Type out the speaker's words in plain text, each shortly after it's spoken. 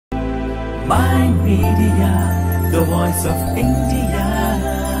MyIndMedia, the voice of India.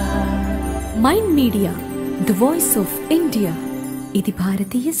 MyIndMedia, the voice of India. ఇది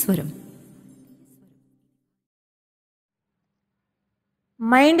భారతీయ స్వరం.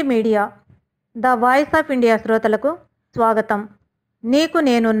 Mind media the voice of India శ్రోతలకు స్వాగతం. నీకు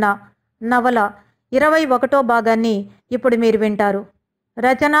నేనున్న నవల 21వ భాగాన్ని ఇప్పుడు మీరు వింటారు.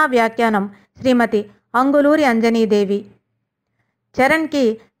 రచనా వ్యాఖ్యానం శ్రీమతి అంగులూరి అంజనీ దేవి. చరణ్కి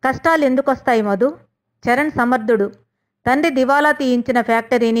కష్టాలు ఎందుకొస్తాయి మధు? చరణ్ సమర్థుడు. తండ్రి దివాలా తీయించిన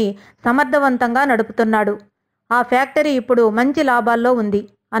ఫ్యాక్టరీని సమర్థవంతంగా నడుపుతున్నాడు. ఆ ఫ్యాక్టరీ ఇప్పుడు మంచి లాభాల్లో ఉంది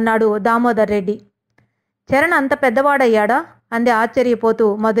అన్నాడు దామోదర్ రెడ్డి. చరణ్ అంత పెద్దవాడయ్యాడా అంది ఆశ్చర్యపోతూ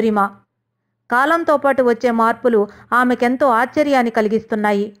మధురిమ. కాలంతో పాటు వచ్చే మార్పులు ఆమెకెంతో ఆశ్చర్యాన్ని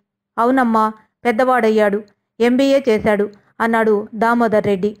కలిగిస్తున్నాయి. అవునమ్మా, పెద్దవాడయ్యాడు, MBA చేశాడు అన్నాడు దామోదర్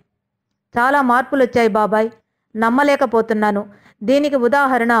రెడ్డి. చాలా మార్పులొచ్చాయి బాబాయ్, నమ్మలేకపోతున్నాను. దీనికి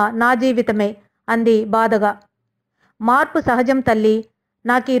ఉదాహరణ నా జీవితమే అంది బాధగా. మార్పు సహజం తల్లి.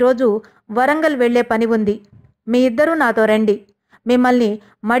 నాకీరోజు వరంగల్ వెళ్లే పని ఉంది. మీ ఇద్దరూ నాతో రండి. మిమ్మల్ని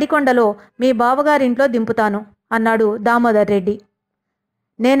మడికొండలో మీ బావగారింట్లో దింపుతాను అన్నాడు దామోదర్ రెడ్డి.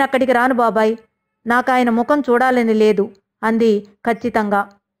 నేనక్కడికి రాను బాబాయ్, నాకాయన ముఖం చూడాలని లేదు అంది ఖచ్చితంగా.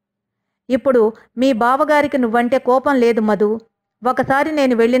 ఇప్పుడు మీ బావగారికి నువ్వంటే కోపం లేదు మధు. ఒకసారి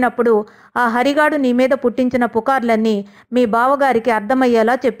నేను వెళ్ళినప్పుడు ఆ హరిగాడు నీ మీద పుట్టించిన పుకార్లన్నీ మీ బావగారికి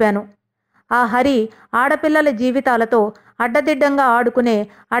అర్థమయ్యేలా చెప్పాను. ఆ హరి ఆడపిల్లల జీవితాలతో అడ్డదిడ్డంగా ఆడుకునే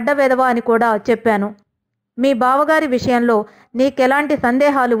అడ్డవెదవ అని కూడా చెప్పాను. మీ బావగారి విషయంలో నీకెలాంటి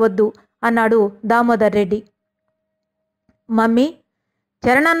సందేహాలు వద్దు అన్నాడు దామోదర్ రెడ్డి. మమ్మీ,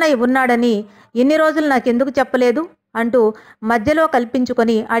 చరణన్నయ్య ఉన్నాడని ఇన్ని రోజులు నాకెందుకు చెప్పలేదు అంటూ మధ్యలో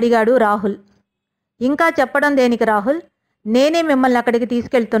కల్పించుకొని అడిగాడు రాహుల్. ఇంకా చెప్పడం దేనికి రాహుల్? నేనే మిమ్మల్ని అక్కడికి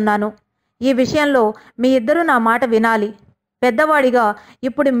తీసుకెళ్తున్నాను. ఈ విషయంలో మీ ఇద్దరూ నా మాట వినాలి. పెద్దవాడిగా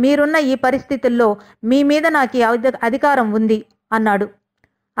ఇప్పుడు మీరున్న ఈ పరిస్థితుల్లో మీ మీద నాకు అధికారం ఉంది అన్నాడు.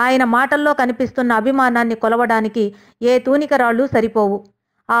 ఆయన మాటల్లో కనిపిస్తున్న అభిమానాన్ని కొలవడానికి ఏ తూనికరాళ్ళు సరిపోవు.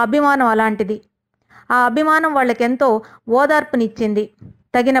 ఆ అభిమానం అలాంటిది. ఆ అభిమానం వాళ్ళకెంతో ఓదార్పునిచ్చింది,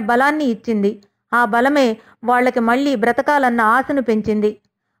 తగిన బలాన్ని ఇచ్చింది. ఆ బలమే వాళ్ళకి మళ్ళీ బ్రతకాలన్న ఆశను పెంచింది.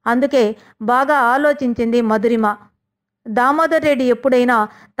 అందుకే బాగా ఆలోచించింది మధురిమ. దామోదర్ రెడ్డి ఎప్పుడైనా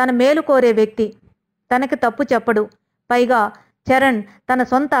తన మేలు కోరే వ్యక్తి. తనకి తప్పు చెప్పడు. పైగా చరణ్ తన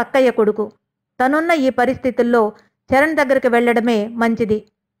సొంత అక్కయ్య కొడుకు. తనున్న ఈ పరిస్థితుల్లో చరణ్ దగ్గరికి వెళ్లడమే మంచిది.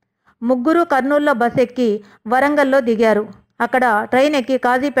 ముగ్గురు కర్నూల్లో బస్ ఎక్కి వరంగల్లో దిగారు. అక్కడ ట్రైన్ ఎక్కి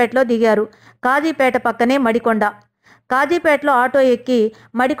కాజీపేటలో దిగారు. కాజీపేట పక్కనే మడికొండ. కాజీపేటలో ఆటో ఎక్కి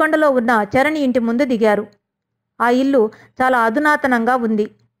మడికొండలో ఉన్న చరణ్ ఇంటి ముందు దిగారు. ఆ ఇల్లు చాలా అధునాతనంగా ఉంది.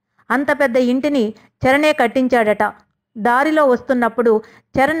 అంత పెద్ద ఇంటిని చరణే కట్టించాడట. దారిలో వస్తున్నప్పుడు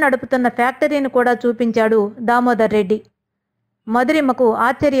చరణ్ నడుపుతున్న ఫ్యాక్టరీని కూడా చూపించాడు దామోదర్ రెడ్డి. మధురిమకు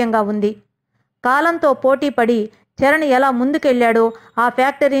ఆశ్చర్యంగా ఉంది. కాలంతో పోటీపడి చరణ్ ఎలా ముందుకెళ్లాడో ఆ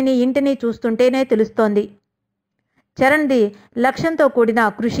ఫ్యాక్టరీని, ఇంటిని చూస్తుంటేనే తెలుస్తోంది. చరణ్ది లక్ష్యంతో కూడిన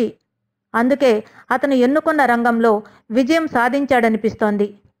కృషి. అందుకే అతను ఎన్నుకున్న రంగంలో విజయం సాధించాడనిపిస్తోంది.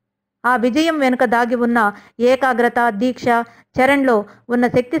 ఆ విజయం వెనుక దాగి ఉన్న ఏకాగ్రత, దీక్ష చరణ్లో ఉన్న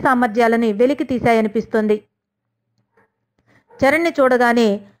శక్తి సామర్థ్యాలని వెలికి తీశాయనిపిస్తుంది. చరణ్ని చూడగానే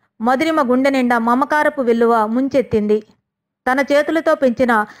మధురిమ గుండె నిండా మమకారపు వెల్లువ ముంచెత్తింది. తన చేతులతో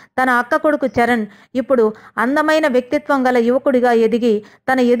పెంచిన తన అక్క కొడుకు చరణ్ ఇప్పుడు అందమైన వ్యక్తిత్వం గల యువకుడిగా ఎదిగి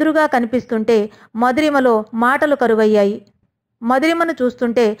తన ఎదురుగా కనిపిస్తుంటే మధురిమలో మాటలు కరువయ్యాయి. మధురిమను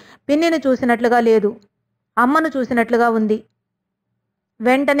చూస్తుంటే పిన్నిని చూసినట్లుగా లేదు, అమ్మను చూసినట్లుగా ఉంది.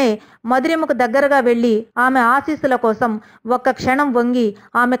 వెంటనే మధురిమకు దగ్గరగా వెళ్ళి ఆమె ఆశీస్సుల కోసం ఒక్క క్షణం వంగి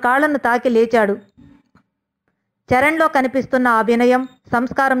ఆమె కాళ్లను తాకి లేచాడు. చరణ్లో కనిపిస్తున్న ఆ వినయం,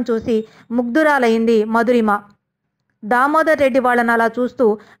 సంస్కారం చూసి ముగ్ధురాలైంది మధురిమ. దామోదర్ రెడ్డి వాళ్ళని అలా చూస్తూ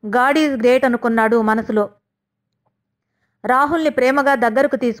గాడ్ ఈజ్ గ్రేట్ అనుకున్నాడు మనసులో. రాహుల్ని ప్రేమగా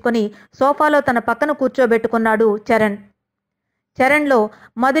దగ్గరకు తీసుకుని సోఫాలో తన పక్కన కూర్చోబెట్టుకున్నాడు చరణ్. చరణ్లో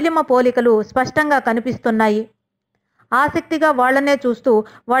మధురిమ పోలికలు స్పష్టంగా కనిపిస్తున్నాయి. ఆసక్తిగా వాళ్లనే చూస్తూ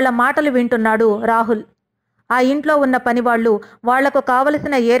వాళ్ల మాటలు వింటున్నాడు రాహుల్. ఆ ఇంట్లో ఉన్న పనివాళ్లు వాళ్లకు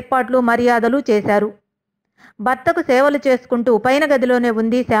కావలసిన ఏర్పాట్లు, మర్యాదలు చేశారు. భర్తకు సేవలు చేసుకుంటూ పైన గదిలోనే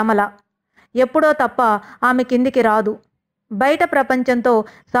ఉంది శ్యామల. ఎప్పుడో తప్ప ఆమె కిందికి రాదు. బయట ప్రపంచంతో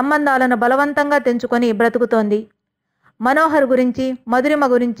సంబంధాలను బలవంతంగా తెంచుకొని బ్రతుకుతోంది. మనోహర్ గురించి, మధురిమ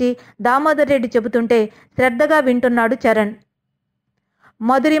గురించి దామోదర్ రెడ్డి చెబుతుంటే శ్రద్ధగా వింటున్నాడు చరణ్.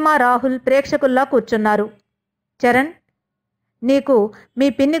 మధురిమ, రాహుల్ ప్రేక్షకుల్లా కూర్చున్నారు. చరణ్, నీకు మీ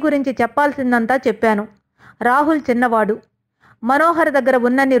పిన్ని గురించి చెప్పాల్సిందంతా చెప్పాను. రాహుల్ చిన్నవాడు. మనోహర్ దగ్గర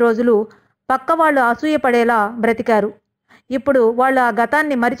ఉన్నన్ని రోజులు పక్కవాళ్ళు అసూయపడేలా బ్రతికారు. ఇప్పుడు వాళ్ళు ఆ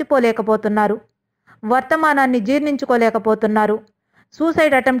గతాన్ని మరిచిపోలేకపోతున్నారు. వర్తమానాన్ని జీర్ణించుకోలేకపోతున్నారు.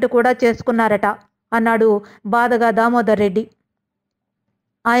 సూసైడ్ అటెంప్ట్ కూడా చేసుకున్నారట అన్నాడు బాధగా దామోదర్ రెడ్డి.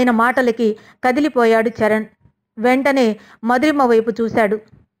 ఆయన మాటలకి కదిలిపోయాడు చరణ్. వెంటనే మధురిమ వైపు చూశాడు.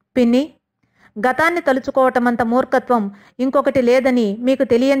 పిన్ని, గతాన్ని తలుచుకోవటమంత మూర్ఖత్వం ఇంకొకటి లేదని మీకు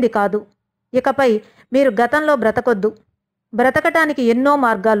తెలియంది కాదు. ఇకపై మీరు గతంలో బ్రతకొద్దు. బ్రతకటానికి ఎన్నో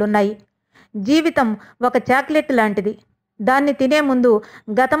మార్గాలున్నాయి. జీవితం ఒక చాక్లెట్ లాంటిది. దాన్ని తినే ముందు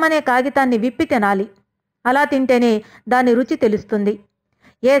గతమనే కాగితాన్ని విప్పి తినాలి. అలా తింటేనే దాని రుచి తెలుస్తుంది.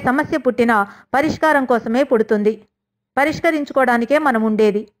 ఏ సమస్య పుట్టినా పరిష్కారం కోసమే పుడుతుంది. పరిష్కరించుకోవడానికే మనం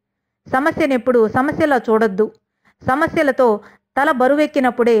ఉండేది. సమస్యనెప్పుడు సమస్యలా చూడొద్దు. సమస్యలతో తల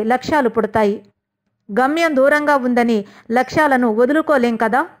బరువెక్కినప్పుడే లక్ష్యాలు పుడతాయి. గమ్యం దూరంగా ఉందని లక్ష్యాలను వదులుకోలేం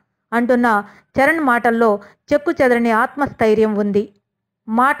కదా అంటున్న చరణ్ మాటల్లో చెక్కు చెదరని ఆత్మస్థైర్యం ఉంది.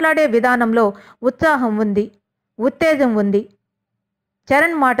 మాట్లాడే విధానంలో ఉత్సాహం ఉంది, ఉత్తేజం ఉంది.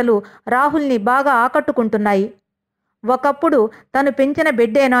 చరణ్ మాటలు రాహుల్ని బాగా ఆకట్టుకుంటున్నాయి. ఒకప్పుడు తను పెంచిన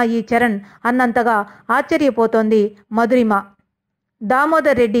బిడ్డేనా ఈ చరణ్ అన్నంతగా ఆశ్చర్యపోతోంది మధురిమ.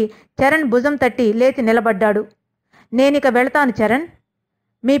 దామోదర్ రెడ్డి చరణ్ భుజం తట్టి లేచి నిలబడ్డాడు. నేనిక వెళతాను చరణ్.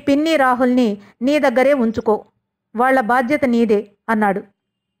 మీ పిన్ని రాహుల్ని నీ దగ్గరే ఉంచుకో. వాళ్ల బాధ్యత నీదే అన్నాడు.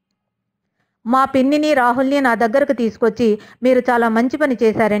 మా పిన్నిని రాహుల్ని నా దగ్గరకు తీసుకొచ్చి మీరు చాలా మంచి పని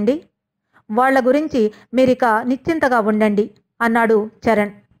చేశారండి. వాళ్ల గురించి మీరిక నిశ్చింతగా ఉండండి అన్నాడు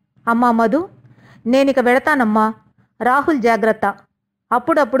చరణ్. అమ్మా మధు, నేనిక వెళతానమ్మా. రాహుల్ జాగ్రత్త.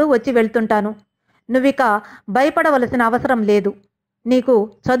 అప్పుడప్పుడు వచ్చి వెళ్తుంటాను. నువ్విక భయపడవలసిన అవసరం లేదు.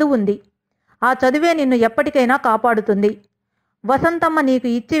 నీకు చదువుంది. ఆ చదువే నిన్ను ఎప్పటికైనా కాపాడుతుంది. వసంతమ్మ నీకు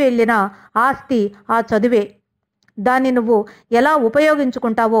ఇచ్చి వెళ్ళిన ఆస్తి ఆ చదువే. దాన్ని నువ్వు ఎలా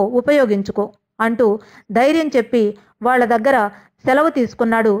ఉపయోగించుకుంటావో ఉపయోగించుకో అంటూ ధైర్యం చెప్పి వాళ్ల దగ్గర సెలవు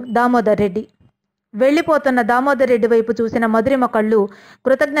తీసుకున్నాడు దామోదర్ రెడ్డి. వెళ్ళిపోతున్న దామోదర్ రెడ్డి వైపు చూసిన మధురిమ కళ్ళు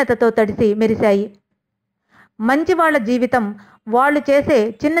కృతజ్ఞతతో తడిసి మెరిశాయి. మంచివాళ్ల జీవితం వాళ్ళు చేసే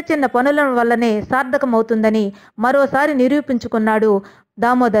చిన్న చిన్న పనుల వల్లనే సార్థకమవుతుందని మరోసారి నిరూపించుకున్నాడు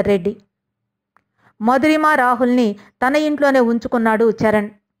దామోదర్ రెడ్డి. మధురిమ, రాహుల్ని తన ఇంట్లోనే ఉంచుకున్నాడు చరణ్.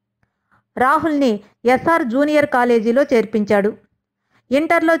 రాహుల్ని ఎస్ఆర్ జూనియర్ కాలేజీలో చేర్పించాడు.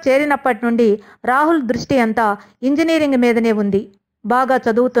 ఇంటర్లో చేరినప్పటి నుండి రాహుల్ దృష్టి అంతా ఇంజనీరింగ్ మీదనే ఉంది. బాగా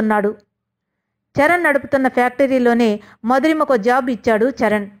చదువుతున్నాడు. చరణ్ నడుపుతున్న ఫ్యాక్టరీలోనే మధురిమకు జాబ్ ఇచ్చాడు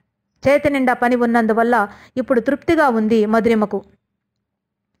చరణ్. చేతి నిండా పని ఉన్నందువల్ల ఇప్పుడు తృప్తిగా ఉంది మధురిమకు.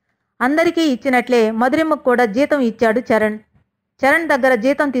 అందరికీ ఇచ్చినట్లే మధురిమకు కూడా జీతం ఇచ్చాడు చరణ్. చరణ్ దగ్గర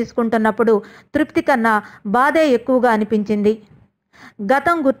జీతం తీసుకుంటున్నప్పుడు తృప్తి కన్నా బాధే ఎక్కువగా అనిపించింది.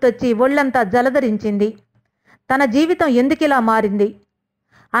 గతం గుర్తొచ్చి ఒళ్ళంతా జలధరించింది. తన జీవితం ఎందుకిలా మారింది?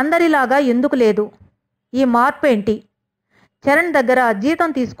 అందరిలాగా ఎందుకు లేదు? ఈ మార్పేంటి? చరణ్ దగ్గర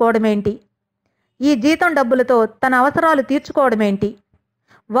జీతం తీసుకోవడమేంటి? ఈ జీతం డబ్బులతో తన అవసరాలు తీర్చుకోవడమేంటి?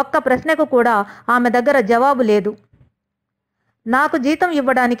 ఒక్క ప్రశ్నకు కూడా ఆమె దగ్గర జవాబు లేదు. నాకు జీతం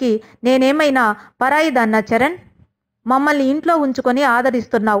ఇవ్వడానికి నేనేమైనా పరాయిదాన్నా చరణ్? మమ్మల్ని ఇంట్లో ఉంచుకొని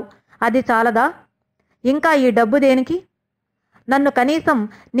ఆదరిస్తున్నావు, అది చాలదా? ఇంకా ఈ డబ్బు దేనికి? నన్ను కనీసం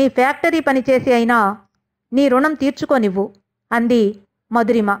నీ ఫ్యాక్టరీ పనిచేసి అయినా నీ రుణం తీర్చుకోనివ్వు అంది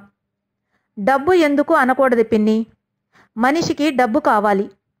మధురిమ. డబ్బు ఎందుకు అనకూడదు పిన్ని. మనిషికి డబ్బు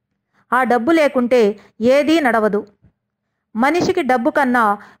కావాలి. ఆ డబ్బు లేకుంటే ఏదీ నడవదు. మనిషికి డబ్బు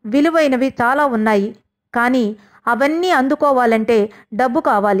కన్నా విలువైనవి చాలా ఉన్నాయి. కానీ అవన్నీ అందుకోవాలంటే డబ్బు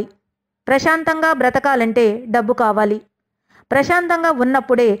కావాలి. ప్రశాంతంగా బ్రతకాలంటే డబ్బు కావాలి. ప్రశాంతంగా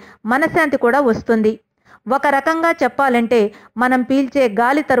ఉన్నప్పుడే మనశ్శాంతి కూడా వస్తుంది. ఒక రకంగా చెప్పాలంటే మనం పీల్చే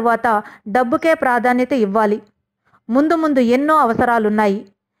గాలి తరువాత డబ్బుకే ప్రాధాన్యత ఇవ్వాలి. ముందు ముందు ఎన్నో అవసరాలున్నాయి.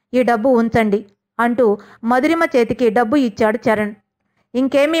 ఈ డబ్బు ఉంచండి అంటూ మధురిమ చేతికి డబ్బు ఇచ్చాడు చరణ్.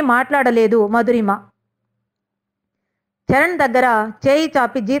 ఇంకేమీ మాట్లాడలేదు మధురిమ. చరణ్ దగ్గర చేయి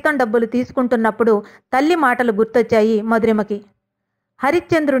చాపి జీతం డబ్బులు తీసుకుంటున్నప్పుడు తల్లి మాటలు గుర్తొచ్చాయి మధురిమకి.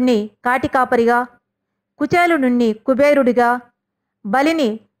 హరిశ్చంద్రుణ్ణి కాటికాపరిగా, కుచేలునుణ్ణి కుబేరుడిగా,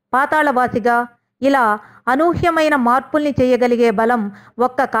 బలిని పాతాళవాసిగా ఇలా అనూహ్యమైన మార్పుల్ని చేయగలిగే బలం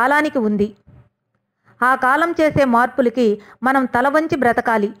ఒక్క కాలానికి ఉంది. ఆ కాలం చేసే మార్పులకి మనం తలవంచి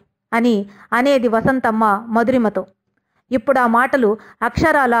బ్రతకాలి అని అనేది వసంతమ్మ మధురిమతో. ఇప్పుడు ఆ మాటలు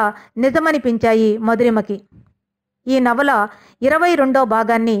అక్షరాల నిజమనిపించాయి మధురిమకి. ఈ నవల 22వ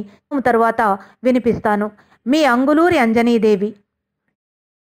భాగాన్ని తరువాత వినిపిస్తాను. మీ అంగులూరి అంజనీ దేవి.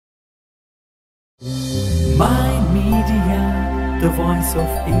 MyIndMedia, the voice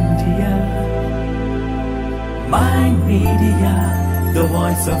of India. MyIndMedia, the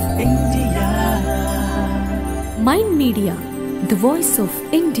voice of India. Mind media, the voice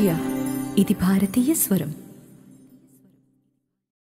of India. ఇది భారతీయ స్వరం.